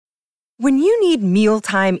When you need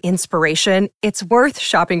mealtime inspiration, it's worth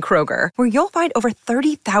shopping Kroger, where you'll find over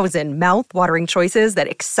 30,000 mouth-watering choices that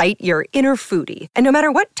excite your inner foodie. And no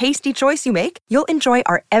matter what tasty choice you make, you'll enjoy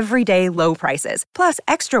our everyday low prices, plus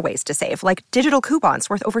extra ways to save, like digital coupons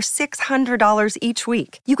worth over $600 each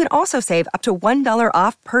week. You can also save up to $1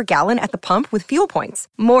 off per gallon at the pump with fuel points.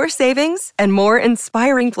 More savings and more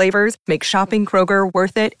inspiring flavors make shopping Kroger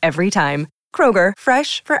worth it every time. Kroger,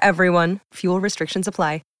 fresh for everyone. Fuel restrictions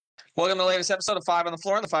apply. Welcome to the latest episode of Five on the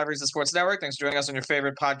Floor on the Five Reasons Sports Network. Thanks for joining us on your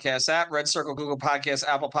favorite podcast app, Red Circle, Google Podcasts,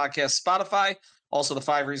 Apple Podcasts, Spotify. Also, the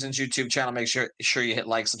Five Reasons YouTube channel. Make sure you hit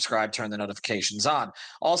like, subscribe, turn the notifications on.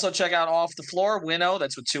 Also, check out Off the Floor, Winnow,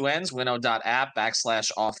 that's with two N's,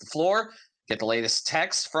 winnow.app/Off the Floor. Get the latest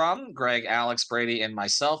texts from Greg, Alex, Brady, and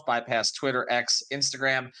myself. Bypass Twitter, X,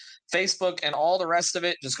 Instagram, Facebook, and all the rest of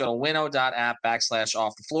it. Just go to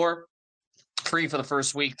winnow.app/Off the Floor. Free for the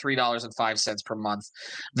first week, $3.05 per month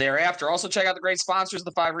thereafter. Also, check out the great sponsors of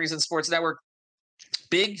the Five Reasons Sports Network.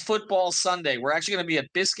 Big Football Sunday. We're actually going to be at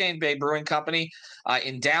Biscayne Bay Brewing Company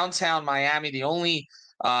in downtown Miami, the only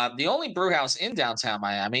brew house in downtown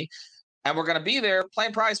Miami. And we're going to be there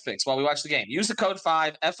playing Prize Picks while we watch the game. Use the code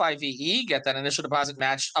 5, FIVE, get that initial deposit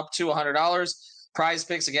matched up to $100. Prize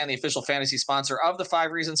Picks, again, the official fantasy sponsor of the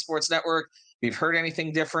Five Reasons Sports Network. If you've heard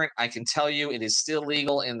anything different, I can tell you it is still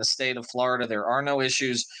legal in the state of Florida. There are no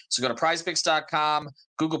issues. So go to prizepicks.com,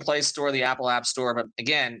 Google Play Store, the Apple App Store. But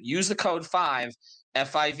again, use the code 5,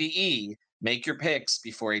 FIVE. Make your picks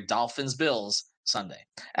before a Dolphins-Bills Sunday.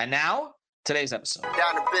 And now, today's episode.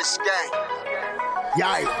 Down to Biscayne.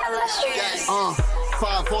 Yikes.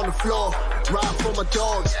 5 on the floor, ride for my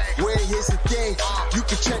dogs. Where here's the thing, you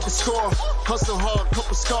can check the score. Hustle hard,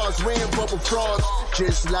 couple scars, wearing bubble frogs.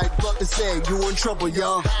 Just like Butler said, you in trouble,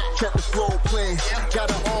 y'all. Kept the floor playing, got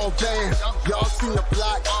it all banned. Y'all seen the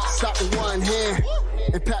block, stop with one hand.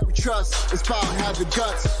 And Pat we trust, it's power, have the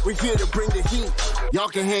guts. We're here to bring the heat, y'all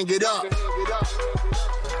can hang it up.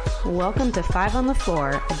 Welcome to Five on the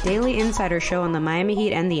Floor, a daily insider show on the Miami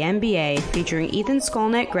Heat and the NBA, featuring Ethan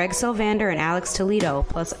Skolnick, Greg Sylvander, and Alex Toledo,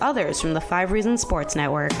 plus others from the Five Reasons Sports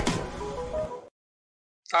Network.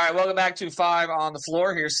 All right, welcome back to Five on the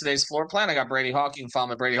Floor. Here's today's floor plan. I got Brady Hawk. You can follow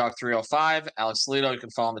me at Brady Hawk 305. Alex Toledo, you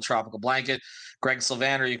can follow him at Tropical Blanket. Greg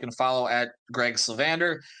Sylvander, you can follow at Greg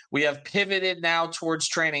Sylvander. We have pivoted now towards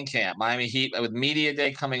training camp. Miami Heat with Media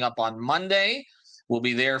Day coming up on Monday. We'll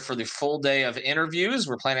be there for the full day of interviews.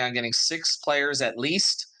 We're planning on getting 6 players at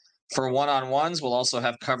least for one-on-ones. We'll also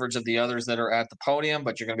have coverage of the others that are at the podium,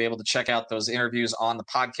 but you're going to be able to check out those interviews on the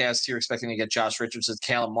podcast here. Expecting to get Josh Richardson,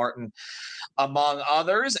 Caleb Martin, among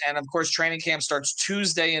others. And, of course, training camp starts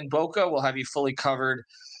Tuesday in Boca. We'll have you fully covered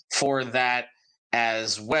for that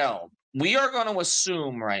as well. We are going to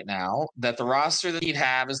assume right now that the roster that Heat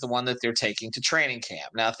have is the one that they're taking to training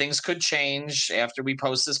camp. Now, things could change after we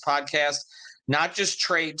post this podcast. Not just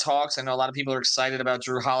trade talks. I know a lot of people are excited about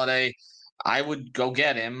Drew Holiday. I would go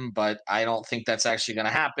get him, but I don't think that's actually going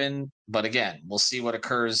to happen. But again, we'll see what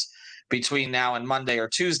occurs between now and Monday or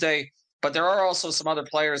Tuesday. But there are also some other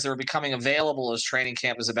players that are becoming available as training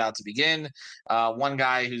camp is about to begin. One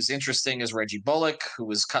guy who's interesting is Reggie Bullock, who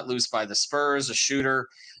was cut loose by the Spurs, a shooter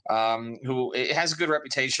who has a good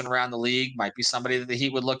reputation around the league, might be somebody that the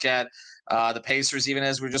Heat would look at. The Pacers, even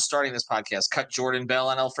as we're just starting this podcast, cut Jordan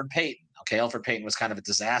Bell and Elfrid Payton. Okay, Elfrid Payton was kind of a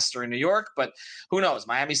disaster in New York, but who knows?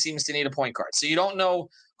 Miami seems to need a point guard. So you don't know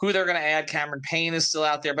who they're going to add. Cameron Payne is still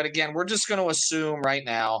out there. But again, we're just going to assume right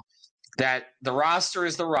now that the roster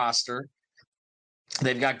is the roster.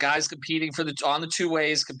 They've got guys competing on the two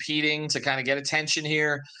ways, competing to kind of get attention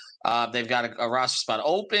here. They've got a roster spot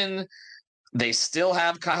open. They still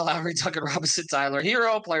have Kyle Lowry, Duncan Robinson, Tyler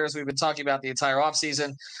Hero, players we've been talking about the entire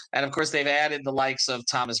offseason. And, of course, they've added the likes of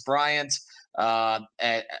Thomas Bryant,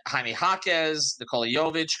 Jaime Jaquez, Nikola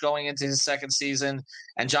Jovic going into his second season,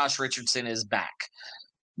 and Josh Richardson is back.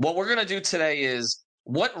 What we're going to do today is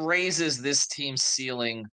what raises this team's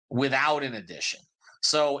ceiling without an addition.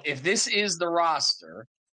 So if this is the roster,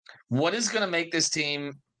 what is going to make this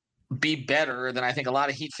team be better than I think a lot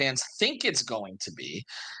of Heat fans think it's going to be?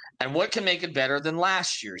 And what can make it better than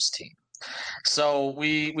last year's team? So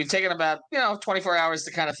we've taken about 24 hours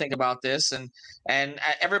to kind of think about this, and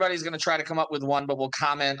everybody's going to try to come up with one, but we'll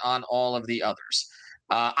comment on all of the others.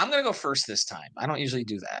 I'm going to go first this time. I don't usually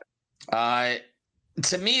do that.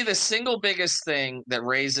 To me, the single biggest thing that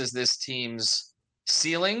raises this team's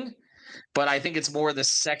ceiling, but I think it's more the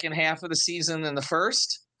second half of the season than the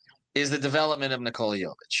first, is the development of Nikola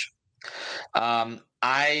Jovic.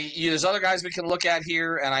 There's other guys we can look at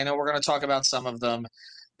here, and I know we're going to talk about some of them.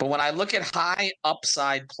 But when I look at high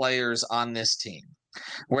upside players on this team,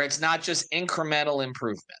 where it's not just incremental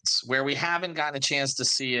improvements, where we haven't gotten a chance to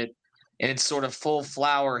see it in its sort of full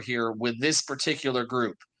flower here with this particular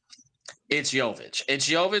group. It's Jovic. It's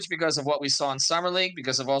Jovic because of what we saw in Summer League,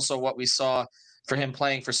 because of also what we saw for him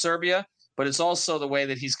playing for Serbia, but it's also the way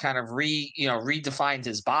that he's kind of redefined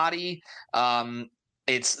his body.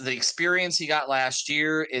 It's the experience he got last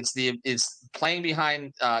year. It's playing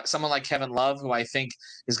behind someone like Kevin Love, who I think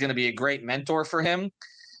is going to be a great mentor for him.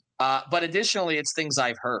 But additionally, it's things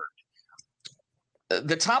I've heard.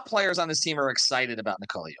 The top players on this team are excited about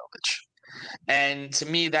Nikola Jovic. And to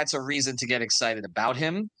me, that's a reason to get excited about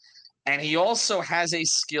him. And he also has a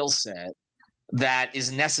skill set that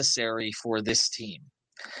is necessary for this team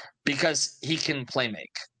because he can play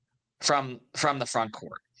make from the front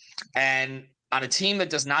court. And on a team that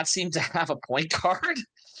does not seem to have a point guard,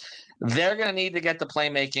 they're going to need to get the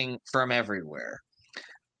playmaking from everywhere.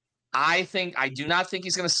 I do not think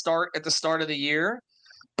he's going to start at the start of the year,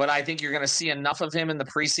 but I think you're going to see enough of him in the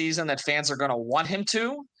preseason that fans are going to want him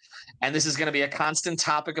to. And this is going to be a constant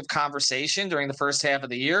topic of conversation during the first half of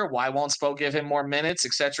the year. Why won't Spo give him more minutes,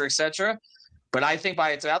 et cetera, et cetera? But I think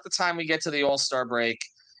by about the time we get to the All-Star break,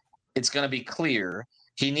 it's going to be clear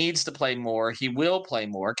he needs to play more. He will play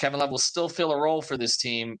more. Kevin Love will still fill a role for this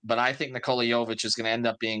team, but I think Nikola Jovic is going to end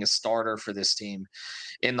up being a starter for this team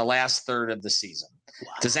in the last third of the season.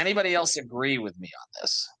 Wow. Does anybody else agree with me on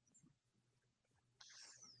this?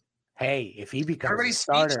 Hey, if he becomes Everybody's a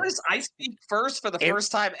starter, speechless. I speak first for the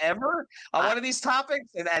first time ever on one of these topics,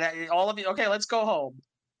 and all of you. Okay, let's go home.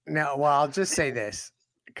 No, well, I'll just say this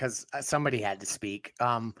because somebody had to speak.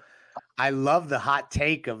 I love the hot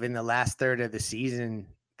take of in the last third of the season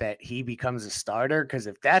that he becomes a starter, because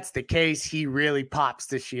if that's the case, he really pops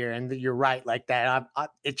this year. And you're right, like that.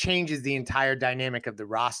 It changes the entire dynamic of the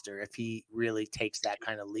roster if he really takes that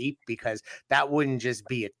kind of leap, because that wouldn't just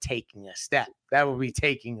be taking a step. That would be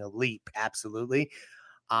taking a leap. Absolutely.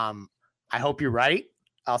 I hope you're right.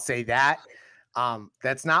 I'll say that.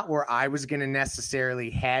 That's not where I was going to necessarily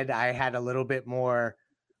head. I had a little bit more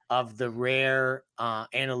of the rare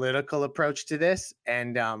analytical approach to this.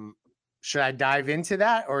 And should I dive into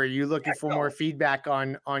that, or are you looking for more feedback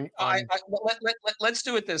on? Let's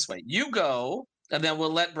do it this way. You go, and then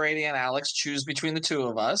we'll let Brady and Alex choose between the two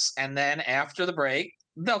of us. And then after the break,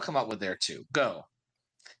 they'll come up with their two. Go.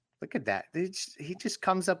 Look at that. He just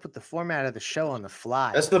comes up with the format of the show on the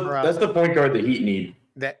fly. That's the point guard the Heat need.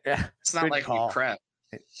 It's not like you crap.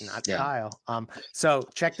 Not Kyle. So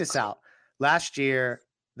check this out. Last year,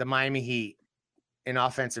 the Miami Heat in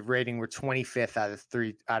offensive rating were 25th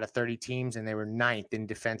out of 30 teams, and they were 9th in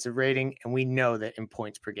defensive rating. And we know that in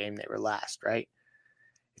points per game, they were last, right?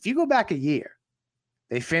 If you go back a year,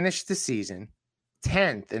 they finished the season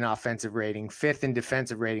 10th in offensive rating, 5th in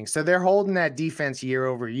defensive rating. So they're holding that defense year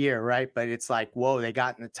over year, right? But it's like, whoa, they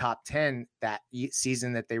got in the top 10 that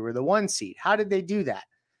season that they were the 1 seed. How did they do that?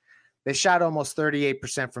 They shot almost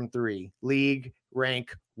 38% from 3, league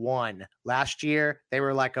rank 1. Last year, they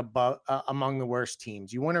were like among the worst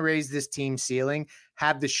teams. You want to raise this team ceiling,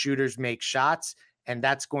 have the shooters make shots, and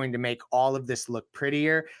that's going to make all of this look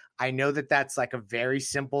prettier. I know that that's like a very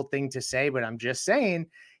simple thing to say, but I'm just saying,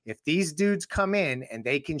 if these dudes come in and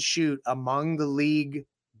they can shoot among the league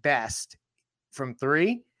best from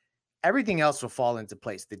 3, everything else will fall into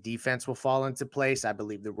place. The defense will fall into place. I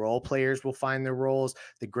believe the role players will find their roles.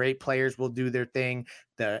 The great players will do their thing.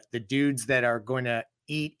 The dudes that are going to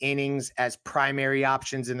eat innings as primary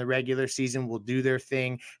options in the regular season will do their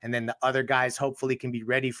thing. And then the other guys hopefully can be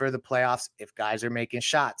ready for the playoffs if guys are making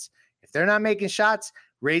shots. If they're not making shots,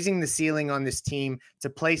 raising the ceiling on this team to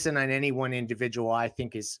place it on any one individual, I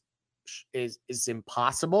think is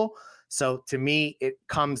impossible. So to me, it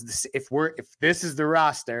comes if this is the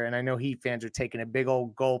roster, and I know Heat fans are taking a big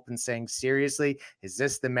old gulp and saying, seriously, is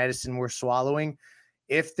this the medicine we're swallowing?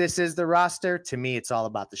 If this is the roster, to me, it's all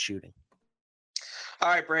about the shooting. All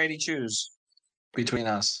right, Brady, choose between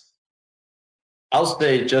us. I'll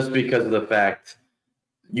say, just because of the fact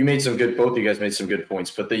both of you guys made some good points,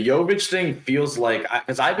 but the Jovic thing feels like,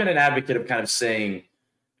 because I've been an advocate of kind of saying,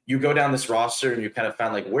 you go down this roster and you kind of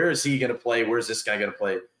found like, where is he going to play? Where's this guy going to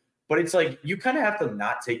play? But it's like, you kind of have to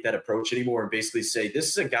not take that approach anymore and basically say, this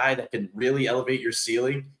is a guy that can really elevate your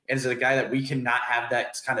ceiling. And is a guy that we cannot have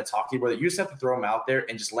that kind of talking about. You just have to throw him out there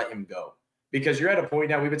and just let him go. Because you're at a point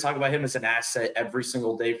now, we've been talking about him as an asset every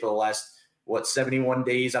single day for the last, 71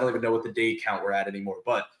 days? I don't even know what the day count we're at anymore.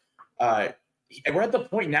 But we're at the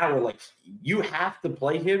point now where, like, you have to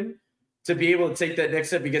play him to be able to take that next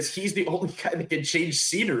step, because he's the only guy that can change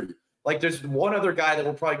scenery. Like, there's one other guy that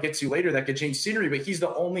we'll probably get to later that could change scenery, but he's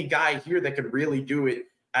the only guy here that could really do it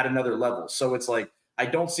at another level. So it's like, I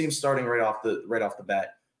don't see him starting right off the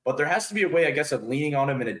bat. But there has to be a way, I guess, of leaning on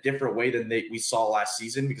him in a different way than we saw last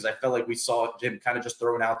season, because I felt like we saw him kind of just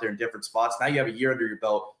thrown out there in different spots. Now you have a year under your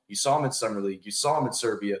belt. You saw him in Summer League. You saw him in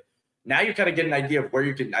Serbia. Now you kind of get an idea of where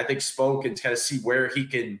you can, I think, Spo can kind of see where he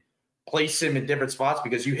can place him in different spots,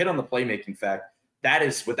 because you hit on the playmaking fact. That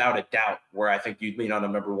is without a doubt where I think you'd lean on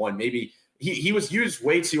him number one. Maybe he was used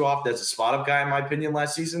way too often as a spot-up guy, in my opinion,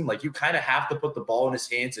 last season. Like, you kind of have to put the ball in his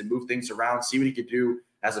hands and move things around, see what he could do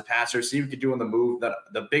as a passer, see what he could do on the move.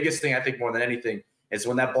 The biggest thing, I think, more than anything, is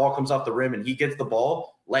when that ball comes off the rim and he gets the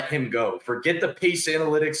ball, let him go. Forget the pace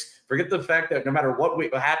analytics. Forget the fact that no matter what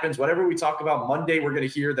happens, whatever we talk about Monday, we're going to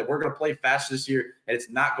hear that we're going to play faster this year, and it's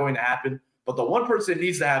not going to happen. But the one person it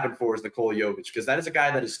needs to happen for is Nikola Jovic, because that is a guy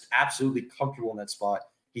that is absolutely comfortable in that spot.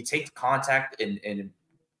 He takes contact and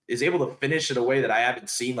is able to finish in a way that I haven't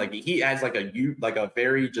seen. Like, he has like a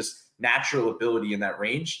very just natural ability in that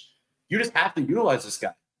range. You just have to utilize this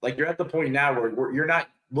guy. Like, you're at the point now where you're not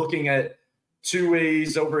looking at two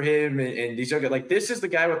ways over him and these other, like, this is the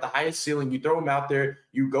guy with the highest ceiling. You throw him out there,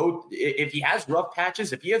 you go, if he has rough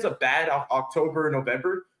patches, if he has a bad October and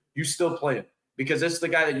November, you still play him, because this is the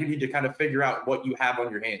guy that you need to kind of figure out what you have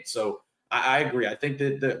on your hands. So I agree. I think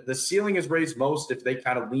that the ceiling is raised most if they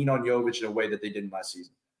kind of lean on Jovic in a way that they didn't last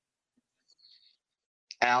season.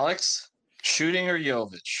 Alex, shooting or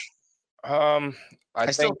Jovic? I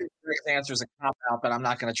still think think the answer is a cop out, but I'm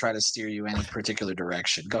not going to try to steer you any particular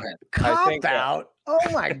direction. Go ahead. Cop out? Oh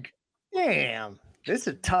my, damn! This is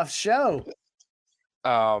a tough show.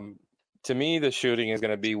 To me, the shooting is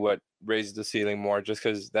going to be what raises the ceiling more, just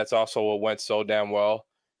because that's also what went so damn well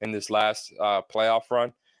in this last playoff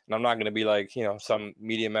run. And I'm not going to be like, some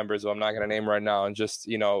media members who I'm not going to name right now and just,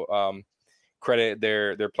 credit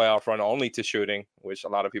their playoff run only to shooting, which a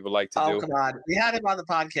lot of people like to do. Oh, come on. We had him on the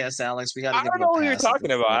podcast, Alex. We got to I don't know what you're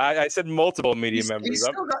talking about. I said multiple media members.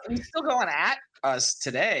 He's still going at us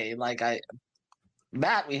today. Like,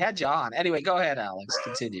 Matt, we had you on. Anyway, go ahead, Alex.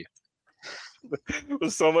 Continue.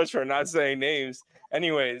 So much for not saying names.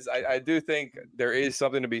 Anyways, I do think there is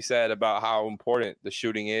something to be said about how important the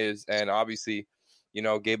shooting is. And obviously,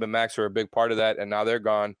 Gabe and Max are a big part of that, and now they're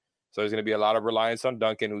gone. So there's going to be a lot of reliance on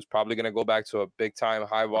Duncan, who's probably going to go back to a big-time,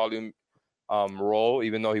 high-volume role,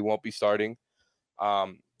 even though he won't be starting.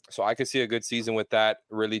 So I could see a good season with that,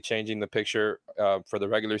 really changing the picture for the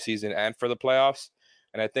regular season and for the playoffs.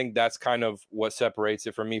 And I think that's kind of what separates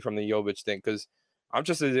it for me from the Jovic thing, because I'm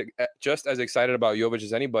just as excited about Jovic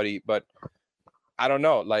as anybody. But I don't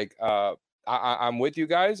know. Like, I'm with you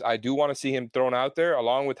guys. I do want to see him thrown out there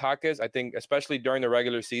along with Jaquez. I think especially during the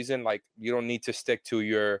regular season, like, you don't need to stick to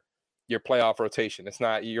your playoff rotation. It's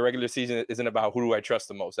not, your regular season isn't about who do I trust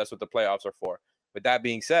the most. That's what the playoffs are for. With that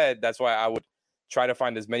being said, that's why I would try to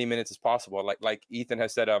find as many minutes as possible. Like Ethan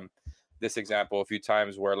has said this example a few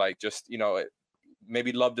times where, like, just,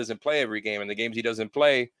 maybe Love doesn't play every game, and the games he doesn't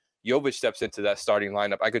play, Jovic steps into that starting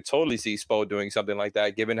lineup. I could totally see Spo doing something like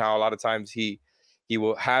that, given how a lot of times he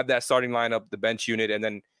will have that starting lineup, the bench unit, and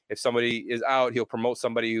then if somebody is out, he'll promote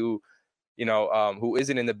somebody who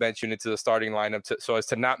isn't in the bench unit to the starting lineup so as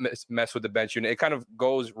to not mess with the bench unit. It kind of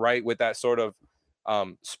goes right with that sort of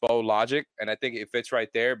Spo logic. And I think it fits right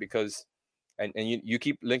there because, and you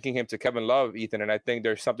keep linking him to Kevin Love, Ethan. And I think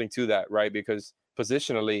there's something to that, right? Because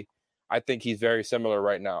positionally, I think he's very similar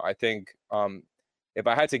right now. I think if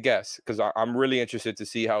I had to guess, because I'm really interested to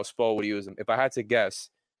see how Spo would use him. If I had to guess,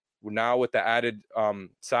 now with the added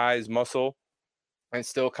size, muscle, and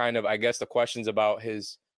still kind of, I guess, the questions about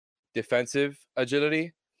his defensive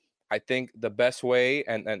agility, I think the best way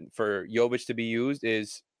and for Jovic to be used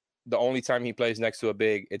is the only time he plays next to a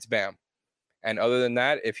big, it's Bam. And other than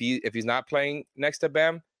that, if he's not playing next to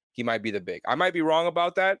Bam, he might be the big. I might be wrong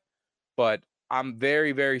about that, but I'm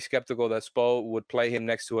very, very skeptical that Spo would play him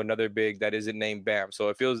next to another big that isn't named Bam. So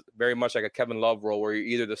it feels very much like a Kevin Love role where you're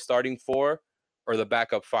either the starting four or the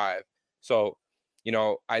backup five. So,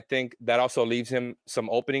 I think that also leaves him some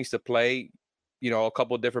openings to play, a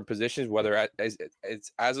couple of different positions, whether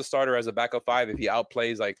it's as a starter, as a backup five, if he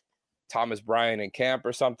outplays like Thomas Bryant in camp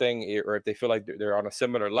or something, or if they feel like they're on a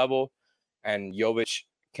similar level and Jovic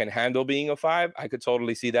can handle being a five, I could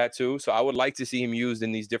totally see that too. So I would like to see him used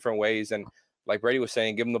in these different ways. And like Brady was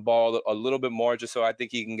saying, give him the ball a little bit more, just so I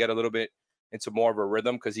think he can get a little bit into more of a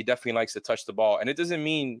rhythm, because he definitely likes to touch the ball. And it doesn't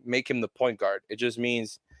mean make him the point guard. It just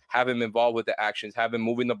means have him involved with the actions, have him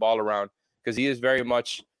moving the ball around, because he is very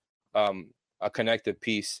much a connected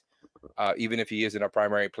piece. Even if he isn't a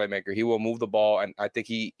primary playmaker, he will move the ball, and I think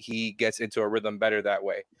he gets into a rhythm better that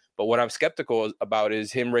way. But what I'm skeptical about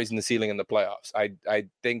is him raising the ceiling in the playoffs. I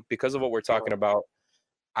think because of what we're talking about,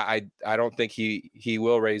 I don't think he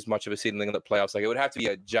will raise much of a ceiling in the playoffs. Like, it would have to be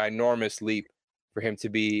a ginormous leap for him to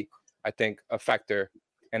be, I think, a factor.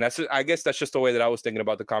 And I guess that's just the way that I was thinking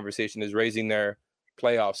about the conversation, is raising their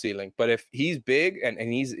playoff ceiling. But if he's big and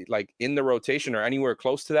he's like in the rotation or anywhere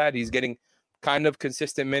close to that, he's getting kind of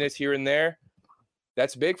consistent minutes here and there,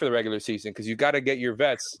 that's big for the regular season, because you got to get your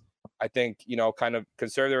vets, I think, kind of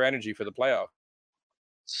conserve their energy for the playoff.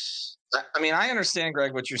 I mean, I understand,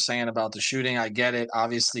 Greg, what you're saying about the shooting. I get it.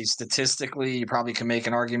 Obviously, statistically, you probably can make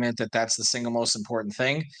an argument that that's the single most important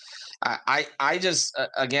thing. I just,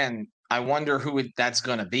 again, I wonder who that's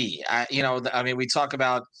going to be. We talk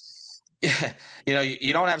about,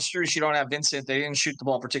 you don't have Strus, you don't have Vincent. They didn't shoot the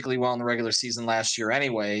ball particularly well in the regular season last year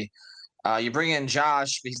anyway. You bring in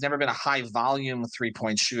Josh, but he's never been a high volume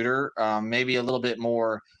 3-point shooter. Maybe a little bit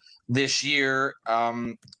more this year.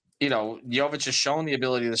 Jovic has shown the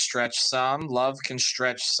ability to stretch some. Love can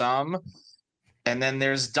stretch some. And then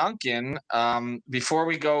there's Duncan. Before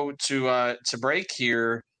we go to break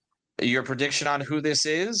here, your prediction on who this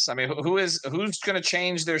is? I mean, who's going to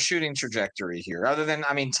change their shooting trajectory here? Other than,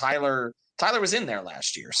 Tyler was in there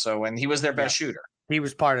last year, and he was their best shooter. He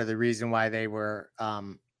was part of the reason why they were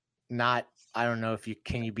not. I don't know if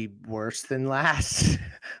can you be worse than last?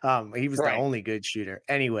 He was the only good shooter.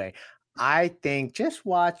 Anyway, I think just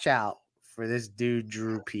watch out for this dude,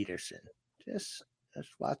 Drew Peterson. Just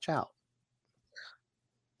watch out.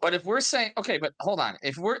 But if we're saying, okay, but hold on.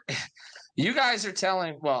 You guys are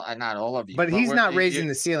telling, well, not all of you. But he's not raising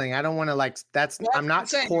the ceiling. I don't want to I'm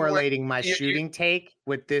not correlating my shooting take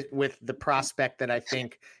with the prospect that I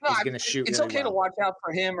think is going to shoot. It's really okay well. to watch out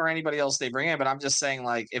for him or anybody else they bring in, but I'm just saying,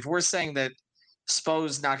 like, if we're saying that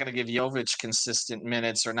Spo's not going to give Jovic consistent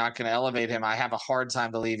minutes or not going to elevate him, I have a hard time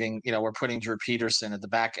believing, we're putting Drew Peterson at the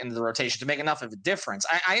back end of the rotation to make enough of a difference.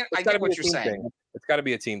 I get what you're saying. It's got to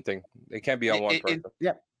be a team thing. It can't be on one person.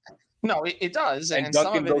 No, it does. And Duncan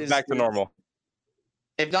some of it goes back to normal.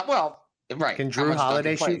 If not, well, right. Can Drew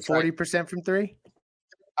Holiday shoot 40% from three?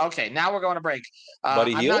 Okay, now we're going to break.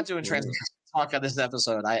 I'm not doing transition talk on this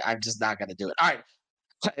episode. I'm just not going to do it. All right.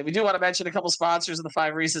 We do want to mention a couple sponsors of the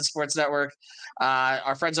 5 Reasons Sports Network.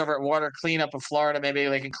 Our friends over at Water Cleanup of Florida, maybe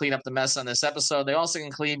they can clean up the mess on this episode. They also can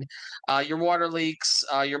clean your water leaks,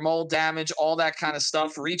 your mold damage, all that kind of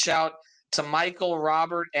stuff. Reach out to Michael,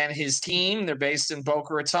 Robert, and his team. They're based in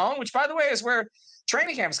Boca Raton, which, by the way, is where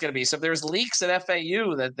training camp is going to be. So if there's leaks at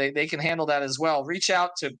FAU, that they can handle that as well. Reach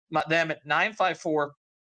out to them at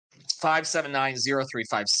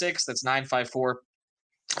 954-579-0356. That's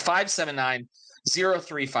 954-579-0356.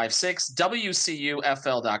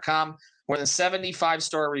 WCUFL.com. More than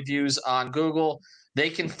 75-star reviews on Google. They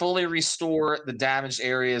can fully restore the damaged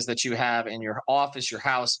areas that you have in your office, your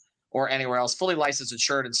house, or anywhere else. Fully licensed,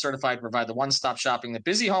 insured, and certified to provide the one-stop shopping that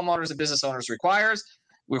busy homeowners and business owners required.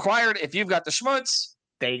 If you've got the schmutz,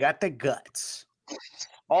 they got the guts.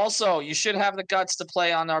 Also, you should have the guts to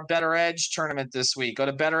play on our Better Edge tournament this week. Go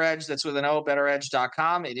to Better Edge, that's with an O,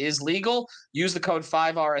 betteredge.com. It is legal. Use the code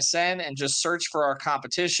 5RSN and just search for our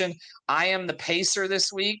competition. I am the pacer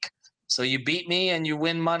this week, so you beat me and you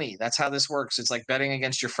win money. That's how this works. It's like betting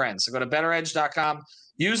against your friends. So go to betteredge.com,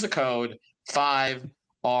 use the code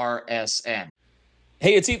 5RSN.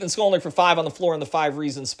 Hey, it's Ethan Skolnick for 5 on the Floor on the 5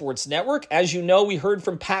 Reasons Sports Network. As you know, we heard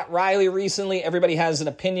from Pat Riley recently. Everybody has an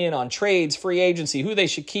opinion on trades, free agency, who they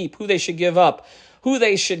should keep, who they should give up, who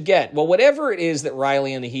they should get. Well, whatever it is that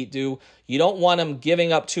Riley and the Heat do, you don't want them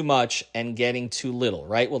giving up too much and getting too little,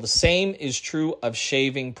 right? Well, the same is true of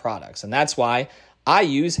shaving products, and that's why I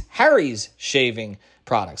use Harry's shaving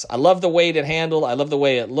products. I love the weight it handles, I love the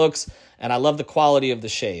way it looks, and I love the quality of the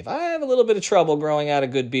shave. I have a little bit of trouble growing out a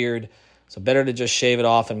good beard, so better to just shave it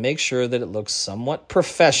off and make sure that it looks somewhat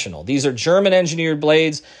professional. These are German-engineered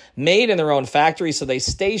blades made in their own factory, so they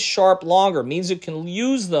stay sharp longer. Means you can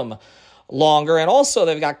use them longer. And also,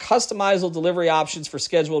 they've got customizable delivery options for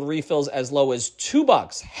scheduled refills as low as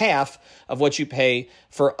 $2, half of what you pay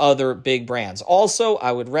for other big brands. Also,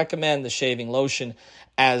 I would recommend the shaving lotion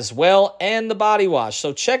as well and the body wash.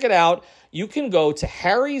 So check it out. You can go to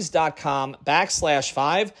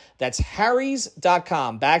harrys.com/5. That's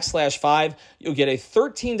harrys.com/5. You'll get a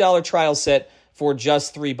 $13 trial set for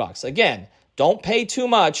just $3. Again, don't pay too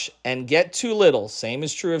much and get too little. Same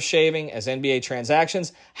is true of shaving as NBA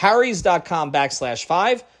transactions.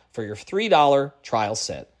 harrys.com/5 for your $3 trial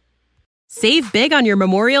set. Save big on your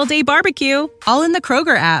Memorial Day barbecue, all in the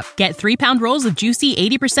Kroger app. Get 3-pound rolls of juicy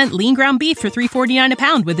 80% lean ground beef for $3.49 a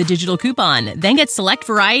pound with a digital coupon. Then get select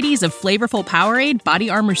varieties of flavorful Powerade, Body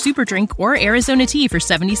Armor Super Drink, or Arizona tea for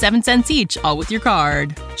 77 cents each, all with your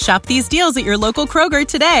card. Shop these deals at your local Kroger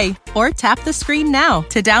today, or tap the screen now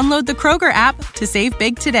to download the Kroger app to save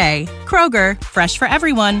big today. Kroger, fresh for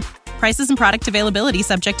everyone. Prices and product availability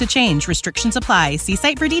subject to change. Restrictions apply. See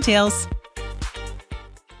site for details.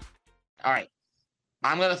 All right.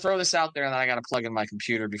 I'm going to throw this out there, and then I got to plug in my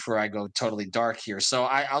computer before I go totally dark here. So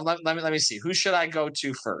let me see. Who should I go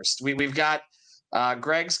to first? We've got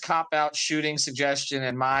Greg's cop-out shooting suggestion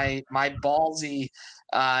and my ballsy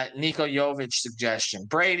Niko Jovic suggestion.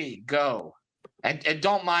 Brady, go. And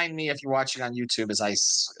don't mind me if you're watching on YouTube as I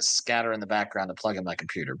scatter in the background to plug in my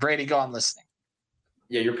computer. Brady, go. I'm listening.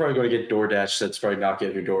 Yeah, you're probably going to get DoorDash that's probably knocking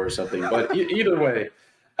at your door or something. But either way.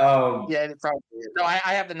 Yeah, it probably is. No, I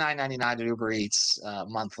have the $9.99 to Uber Eats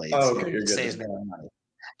monthly. Okay, it saves me a lot of money.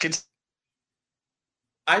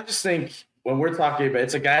 I just think when we're talking about,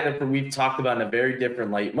 it's a guy that we've talked about in a very different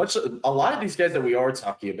light. A lot of these guys that we are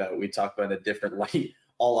talking about, we talk about in a different light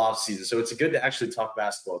all offseason. So it's good to actually talk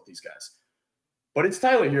basketball with these guys. But it's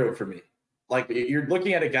Tyler Herro for me. Like, you're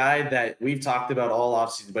looking at a guy that we've talked about all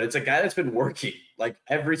offseason, but it's a guy that's been working like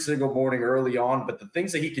every single morning early on. But the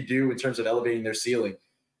things that he could do in terms of elevating their ceiling.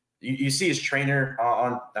 You see his trainer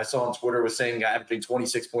I saw on Twitter was saying averaging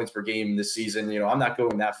 26 points per game this season. You know, I'm not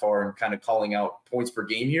going that far and kind of calling out points per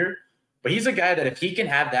game here, but he's a guy that if he can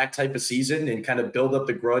have that type of season and kind of build up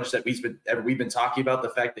the grudge that we've been talking about, the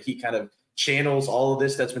fact that he kind of channels all of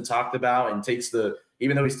this that's been talked about and takes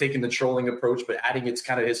even though he's taking the trolling approach, but adding it's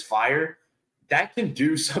kind of his fire, that can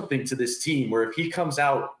do something to this team where if he comes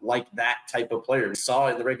out like that type of player, we saw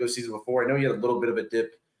it in the regular season before. I know he had a little bit of a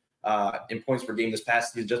dip in points per game this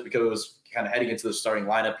past season just because it was kind of heading into the starting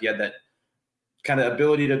lineup. He had that kind of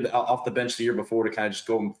ability to off the bench the year before to kind of just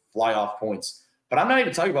go and fly off points. But I'm not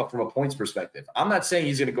even talking about from a points perspective. I'm not saying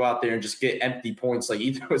he's going to go out there and just get empty points like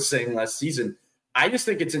Ethan was saying last season. I just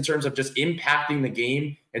think it's in terms of just impacting the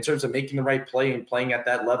game, in terms of making the right play and playing at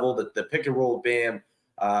that level, the pick and roll Bam,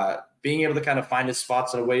 being able to kind of find his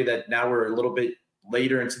spots in a way that now we're a little bit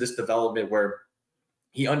later into this development where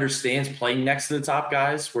he understands playing next to the top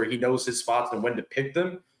guys, where he knows his spots and when to pick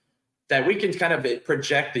them, that we can kind of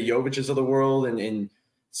project the Jovic's of the world and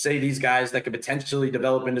say these guys that could potentially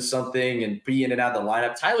develop into something and be in and out of the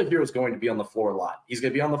lineup. Tyler Herro is going to be on the floor a lot. He's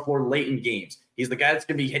going to be on the floor late in games. He's the guy that's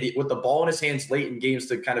going to be hitting with the ball in his hands late in games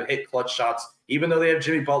to kind of hit clutch shots. Even though they have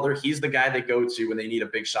Jimmy Butler, he's the guy they go to when they need a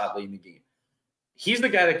big shot late in the game. He's the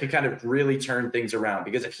guy that can kind of really turn things around,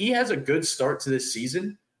 because if he has a good start to this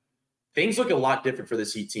season, things look a lot different for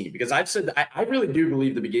this Heat team, because I've said I really do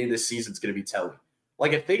believe the beginning of this season is going to be telling.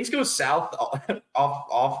 Like, if things go south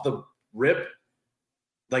off the rip,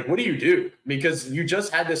 like, what do you do? Because you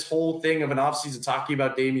just had this whole thing of an offseason talking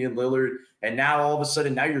about Damian Lillard, and now all of a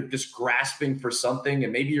sudden now you're just grasping for something,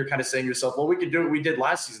 and maybe you're kind of saying to yourself, well, we could do what we did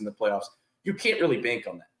last season in the playoffs. You can't really bank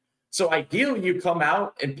on that. So ideally you come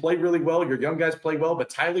out and play really well. Your young guys play well, but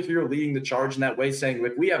Tyler Herro leading the charge in that way, saying,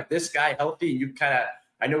 if we have this guy healthy, and you kind of –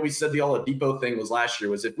 I know we said the Oladipo thing was last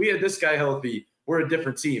year, was if we had this guy healthy, we're a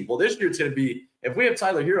different team. Well, this year it's going to be, if we have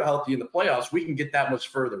Tyler Herro healthy in the playoffs, we can get that much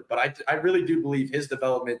further. But I really do believe his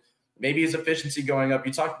development, maybe his efficiency going up.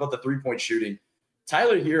 You talked about the three-point shooting.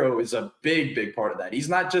 Tyler Herro is a big, big part of that. He's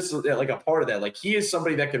not just like a part of that. Like, he is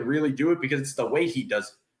somebody that can really do it because it's the way he does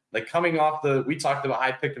it. Like, coming off we talked about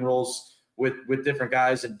high pick and rolls with different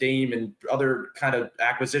guys and Dame and other kind of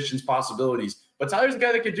acquisitions possibilities. But Tyler's a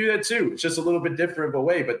guy that could do that too. It's just a little bit different of a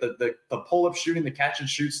way. But the pull-up shooting, the catch and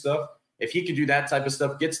shoot stuff, if he could do that type of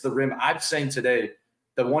stuff, gets to the rim. I'm saying today,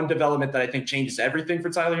 the one development that I think changes everything for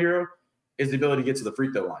Tyler Herro is the ability to get to the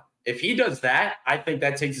free throw line. If he does that, I think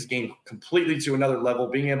that takes his game completely to another level.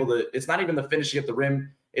 Being able to, it's not even the finishing at the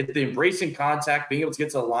rim, it's the embracing contact, being able to get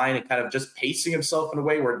to the line and kind of just pacing himself in a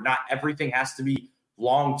way where not everything has to be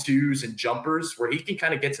long twos and jumpers, where he can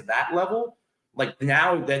kind of get to that level. Like,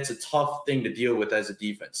 now that's a tough thing to deal with as a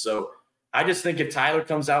defense. So I just think if Tyler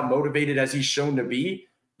comes out motivated as he's shown to be,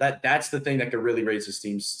 that's the thing that could really raise his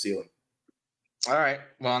team's ceiling. All right.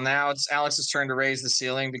 Well, now it's Alex's turn to raise the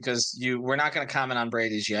ceiling, because we're not going to comment on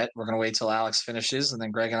Brady's yet. We're going to wait till Alex finishes, and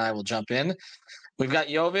then Greg and I will jump in. We've got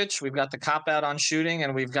Jovic, we've got the cop out on shooting,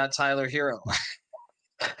 and we've got Tyler Herro.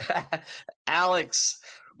 Alex,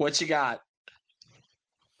 what you got?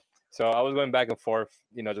 So I was going back and forth,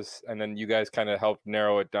 and then you guys kind of helped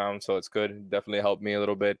narrow it down. So it's good. It definitely helped me a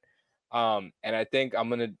little bit. And I think I'm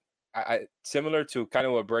going to, similar to kind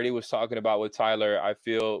of what Brady was talking about with Tyler, I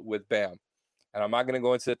feel with Bam. And I'm not going to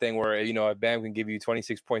go into the thing where, if Bam can give you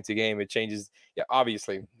 26 points a game, it changes. Yeah,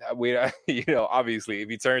 obviously, obviously, if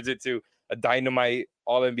he turns it to a dynamite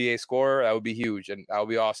all-NBA scorer, that would be huge and that would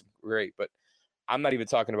be awesome. Great. But I'm not even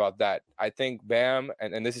talking about that. I think Bam,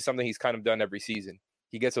 and this is something he's kind of done every season,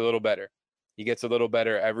 he gets a little better. He gets a little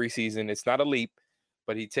better every season. It's not a leap,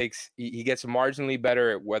 but he gets marginally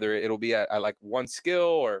better, whether it'll be at like one skill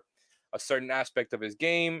or a certain aspect of his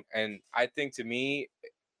game. And I think, to me,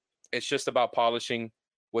 it's just about polishing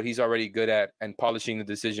what he's already good at and polishing the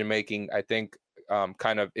decision-making, I think,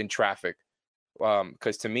 kind of in traffic.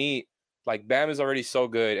 Because to me, like, Bam is already so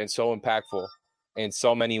good and so impactful in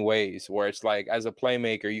so many ways, where it's like, as a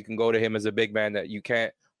playmaker, you can go to him as a big man that you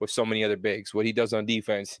can't with so many other bigs. What he does on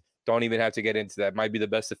defense, don't even have to get into that. Might be the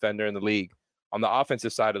best defender in the league. On the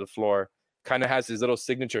offensive side of the floor, kind of has his little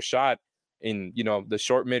signature shot in, the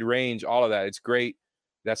short mid-range, all of that. It's great.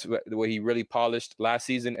 That's the way he really polished last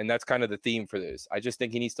season, and that's kind of the theme for this. I just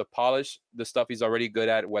think he needs to polish the stuff he's already good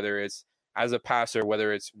at, whether it's as a passer,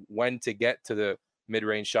 whether it's when to get to the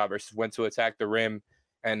mid-range shot versus when to attack the rim,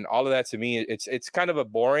 and all of that. To me, it's kind of a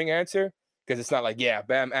boring answer, because it's not like, yeah,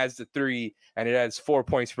 Bam adds the 3 and it adds 4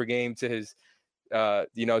 points per game to his, to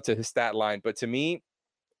his stat line. But to me,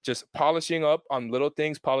 just polishing up on little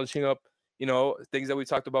things, polishing up, things that we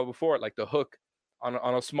talked about before, like the hook on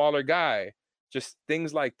a smaller guy. Just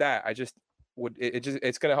things like that. I just would.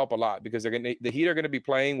 It's going to help a lot, because the Heat are going to be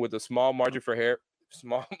playing with a small margin for error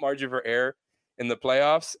in the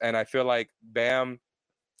playoffs, and I feel like Bam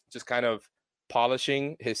just kind of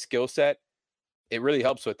polishing his skill set, it really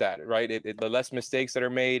helps with that, right? The less mistakes that are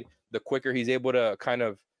made, the quicker he's able to kind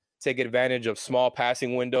of take advantage of small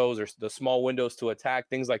passing windows or the small windows to attack,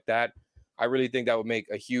 things like that. I really think that would make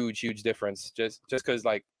a huge, huge difference. Just because,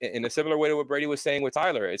 like, in a similar way to what Brady was saying with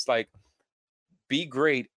Tyler, it's like, be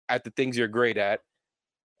great at the things you're great at,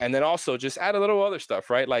 and then also just add a little other stuff,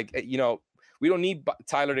 right? Like, we don't need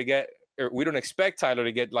Tyler to get, or we don't expect Tyler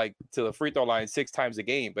to get like to the free throw line 6 times a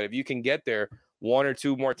game, but if you can get there 1 or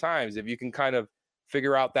 2 more times, if you can kind of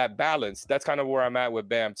figure out that balance, that's kind of where I'm at with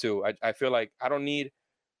Bam too. I feel like I don't need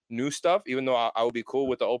new stuff, even though I would be cool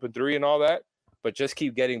with the open 3 and all that, but just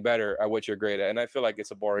keep getting better at what you're great at. And I feel like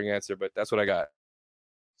it's a boring answer, but that's what I got.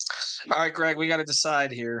 All right, Greg, we got to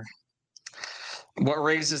decide here. What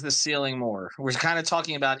raises the ceiling more? We're kind of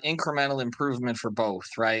talking about incremental improvement for both,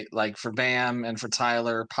 right? Like for Bam and for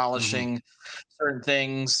Tyler, polishing certain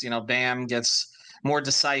things. Bam gets more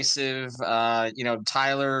decisive.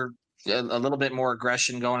 Tyler, a little bit more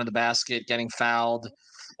aggression going to the basket, getting fouled,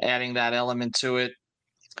 adding that element to it.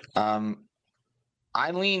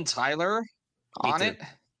 I lean Tyler on it.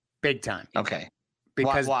 Big time. Okay.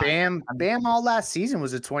 Because Why? Bam all last season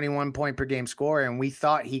was a 21 point per game scorer, and we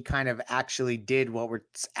thought he kind of actually did what we're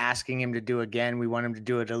asking him to do again. We want him to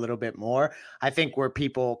do it a little bit more. I think where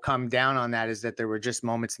people come down on that is that there were just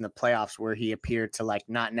moments in the playoffs where he appeared to like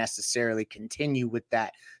not necessarily continue with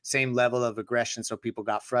that same level of aggression, so people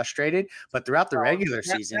got frustrated. But throughout the regular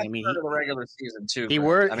season, I mean, the regular season too. He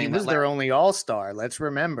was their only all-star. Let's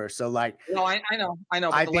remember. So like, no, I know.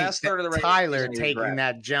 But I the think last third of the regular Tyler season, taking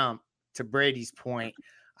that jump, to Brady's point,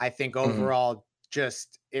 I think overall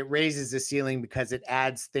just it raises the ceiling because it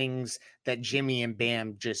adds things that Jimmy and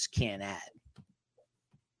Bam just can't add.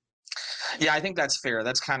 Yeah, I think that's fair.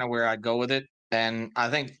 That's kind of where I'd go with it. And I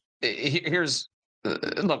think here's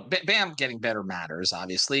look, Bam getting better matters,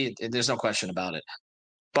 obviously. There's no question about it.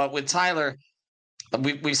 But with Tyler,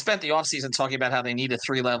 we've spent the offseason talking about how they need a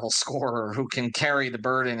 3-level scorer who can carry the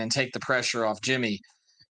burden and take the pressure off Jimmy.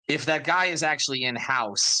 If that guy is actually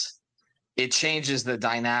in-house, it changes the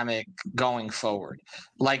dynamic going forward.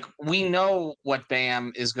 Like, we know what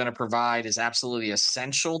Bam is going to provide is absolutely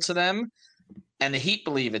essential to them, and the Heat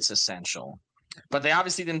believe it's essential. But they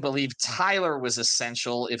obviously didn't believe Tyler was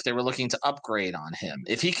essential if they were looking to upgrade on him.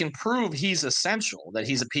 If he can prove he's essential, that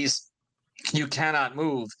he's a piece you cannot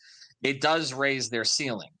move, it does raise their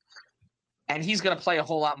ceiling. And he's going to play a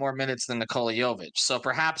whole lot more minutes than Nikola Jovic. So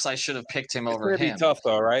perhaps I should have picked him over him. It's going to be tough,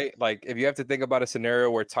 though, right? Like, if you have to think about a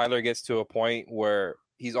scenario where Tyler gets to a point where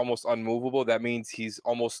he's almost unmovable, that means he's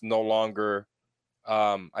almost no longer,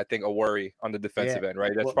 I think, a worry on the defensive end,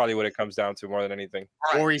 right? That's probably what it comes down to more than anything.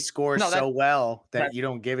 Or he scores so well that you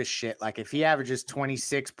don't give a shit. Like, if he averages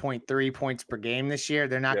 26.3 points per game this year,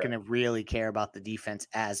 they're not going to really care about the defense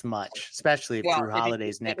as much, especially if Drew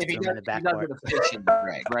Holiday's next to him in the backcourt.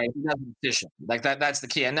 Right? He does it efficient. Like that's the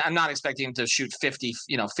key. And I'm not expecting him to shoot 50,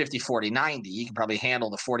 40, 90. He can probably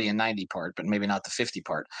handle the 40 and 90 part, but maybe not the 50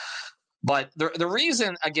 part. But the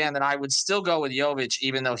reason, again, that I would still go with Jovic,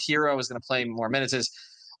 even though Hero is going to play more minutes, is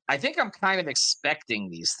I think I'm kind of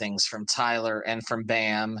expecting these things from Tyler and from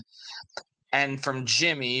Bam. and from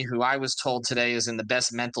Jimmy, who I was told today is in the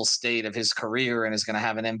best mental state of his career and is going to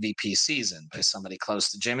have an MVP season by somebody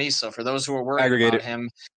close to Jimmy. So for those who are worried about him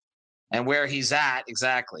and where he's at,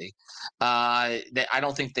 exactly, I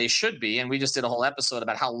don't think they should be. And we just did a whole episode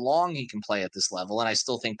about how long he can play at this level, and I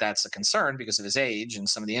still think that's a concern because of his age and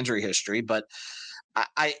some of the injury history. But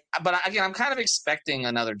again, I'm kind of expecting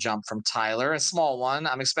another jump from Tyler, a small one.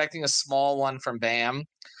 I'm expecting a small one from Bam.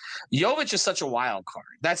 Jovic is such a wild card.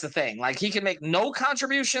 That's the thing. Like, he can make no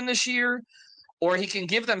contribution this year, or he can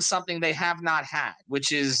give them something they have not had,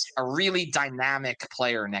 which is a really dynamic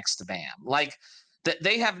player next to Bam. Like,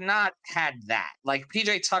 they have not had that. Like,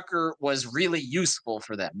 PJ Tucker was really useful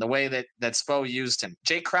for them, the way that Spo used him.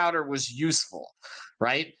 Jay Crowder was useful,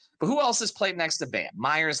 right? But who else has played next to Bam?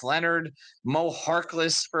 Myers Leonard, Mo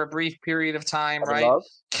Harkless for a brief period of time, right?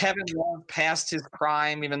 Kevin Love past his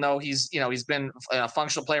prime, even though he's been a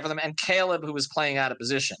functional player for them, and Caleb, who was playing out of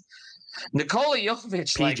position. Nikola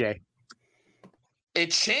Jovic, PJ.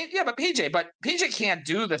 It changed, yeah, but PJ can't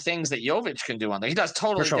do the things that Jovic can do on there. He does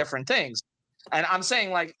totally different things. And I'm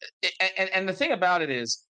saying, like, and the thing about it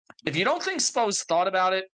is, if you don't think Spo's thought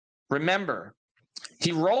about it, remember,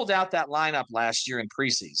 he rolled out that lineup last year in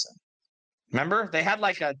preseason. Remember? They had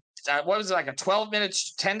like a 10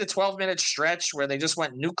 to 12 minute stretch where they just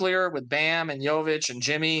went nuclear with Bam and Jovic and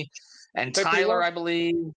Jimmy and Tyler, I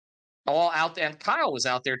believe, all out there. And Kyle was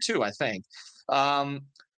out there too, I think.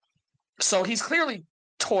 So he's clearly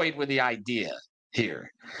toyed with the idea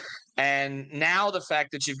here. And now the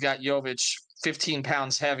fact that you've got Jovic 15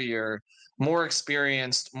 pounds heavier, more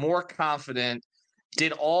experienced, more confident,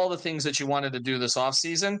 did all the things that you wanted to do this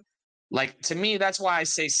offseason. Like, to me, that's why I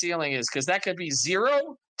say ceiling is because that could be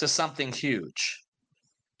 0 to something huge.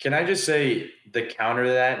 Can I just say the counter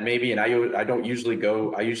to that maybe, and I usually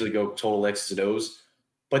go total X's and O's,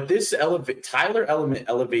 but this Tyler element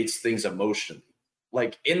elevates things emotionally.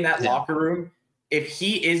 Like, in that locker room, if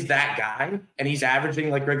he is that guy and he's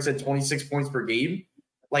averaging, like Greg said, 26 points per game,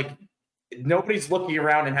 like, nobody's looking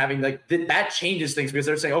around and having like that changes things because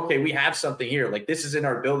they're saying, okay, we have something here. Like, this is in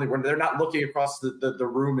our building. Where they're not looking across the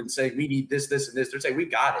room and saying we need this, and this. They're saying we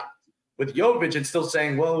got it. With Jovic, it's still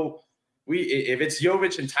saying, well, if it's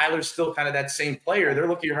Jovic and Tyler's still kind of that same player, they're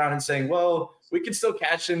looking around and saying, well, we can still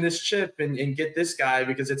cash in this chip and get this guy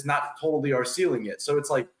because it's not totally our ceiling yet. So it's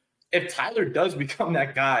like, if Tyler does become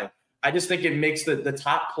that guy, I just think it makes the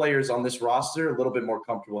top players on this roster a little bit more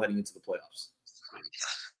comfortable heading into the playoffs.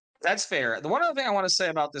 That's fair. The one other thing I want to say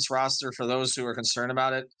about this roster, for those who are concerned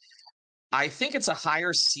about it, I think it's a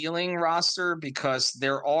higher ceiling roster because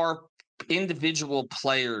there are individual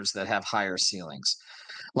players that have higher ceilings.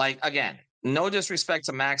 Like, again, no disrespect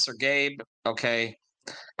to Max or Gabe, okay,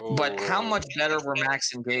 but how much better were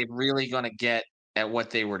Max and Gabe really going to get at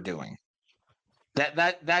what they were doing?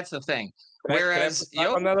 That's the thing. Whereas,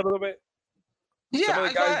 on that a little bit.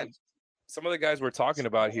 Yeah, go ahead. Some of the guys we're talking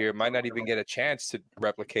about here might not even get a chance to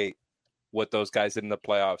replicate what those guys did in the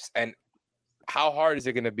playoffs. And how hard is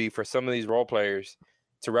it going to be for some of these role players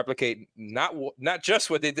to replicate not just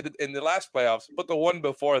what they did in the last playoffs, but the one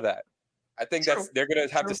before that? I think they're going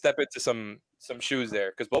to have to step into some shoes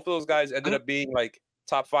there because both of those guys ended up being like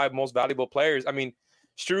top 5 most valuable players. I mean,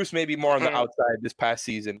 Strus may be more on the outside this past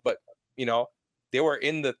season, but they were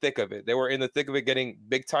in the thick of it. They were in the thick of it, getting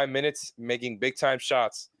big time minutes, making big time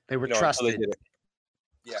shots. They were trusted.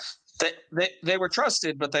 Yeah. They were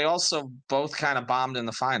trusted, but they also both kind of bombed in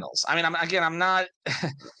the finals. I mean, I'm not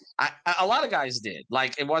a lot of guys did.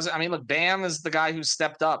 Like, it wasn't, I mean, look, Bam is the guy who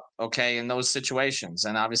stepped up, okay, in those situations.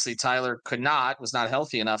 And obviously Tyler was not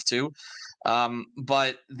healthy enough to.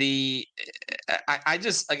 But I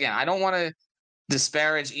don't want to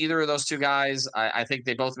disparage either of those two guys. I think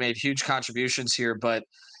they both made huge contributions here, but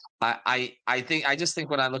I just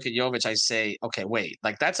think when I look at Jovic, I say, okay, wait,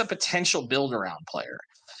 like, that's a potential build around player.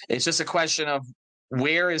 It's just a question of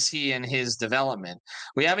where is he in his development.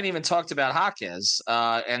 We haven't even talked about Jaquez,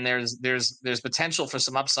 and there's potential for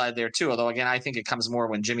some upside there too. Although, again, I think it comes more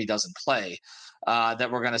when Jimmy doesn't play,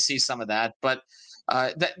 that we're going to see some of that. But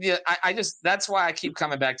that's why I keep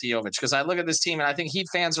coming back to Jovic, because I look at this team and I think Heat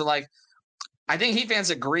fans are like, I think Heat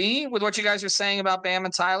fans agree with what you guys are saying about Bam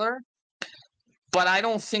and Tyler, but I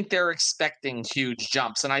don't think they're expecting huge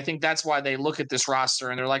jumps. And I think that's why they look at this roster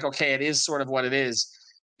and they're like, okay, it is sort of what it is.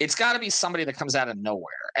 It's got to be somebody that comes out of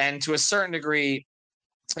nowhere. And to a certain degree,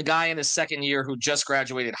 a guy in his second year who just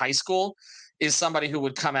graduated high school is somebody who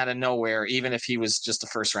would come out of nowhere, even if he was just a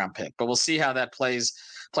first-round pick. But we'll see how that plays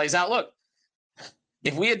out. Look,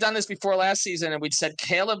 if we had done this before last season and we'd said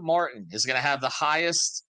Caleb Martin is going to have the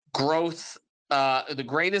highest growth, the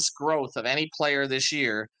greatest growth of any player this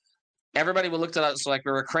year, everybody would look at us like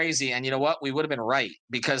we were crazy. And you know what? We would have been right,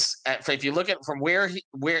 because if you look at from where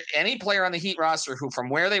any player on the Heat roster who from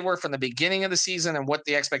where they were from the beginning of the season and what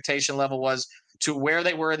the expectation level was to where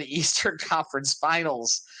they were in the Eastern Conference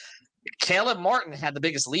Finals, Caleb Martin had the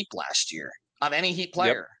biggest leap last year of any Heat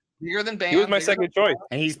player. Yep. Bigger than Bam. He was my second choice.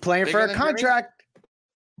 And he's playing for a contract.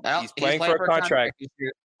 Well, he's playing for a contract.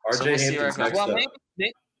 Well,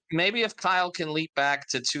 maybe if Kyle can leap back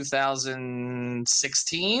to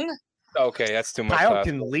 2016. Okay, that's too much. Kyle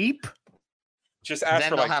can leap? Just ask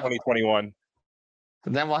for like 2021.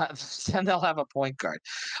 Then they'll have a point guard.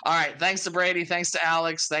 All right. Thanks to Brady. Thanks to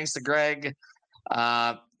Alex. Thanks to Greg.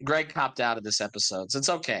 Greg copped out of this episode, so it's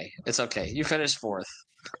okay. It's okay. You finished fourth.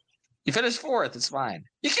 It's fine.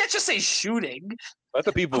 You can't just say shooting. Let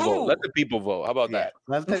the people vote. Let the people vote. How about that?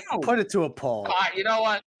 Put it to a poll. All right, you know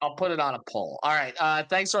what? I'll put it on a poll. All right.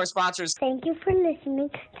 Thanks to our sponsors. Thank you for listening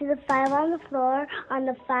to the Five on the Floor on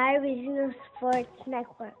the Five Reasons Sports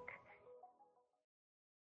Network.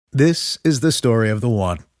 This is the story of the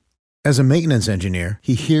one. As a maintenance engineer,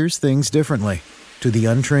 he hears things differently. To the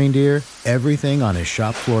untrained ear, everything on his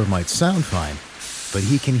shop floor might sound fine, but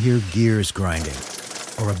he can hear gears grinding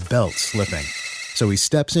or a belt slipping. So he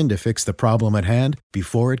steps in to fix the problem at hand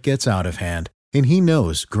before it gets out of hand. And he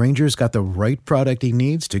knows Grainger's got the right product he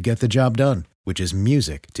needs to get the job done, which is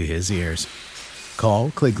music to his ears.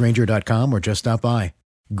 Call, click Grainger.com, or just stop by.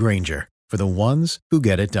 Grainger, for the ones who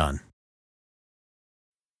get it done.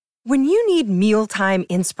 When you need mealtime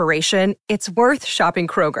inspiration, it's worth shopping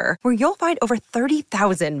Kroger, where you'll find over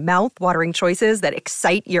 30,000 mouth-watering choices that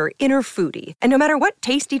excite your inner foodie. And no matter what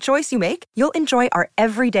tasty choice you make, you'll enjoy our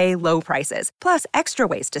everyday low prices, plus extra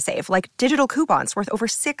ways to save, like digital coupons worth over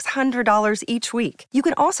 $600 each week. You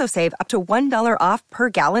can also save up to $1 off per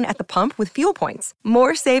gallon at the pump with fuel points.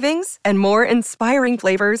 More savings and more inspiring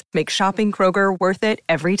flavors make shopping Kroger worth it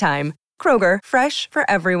every time. Kroger, fresh for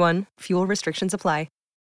everyone. Fuel restrictions apply.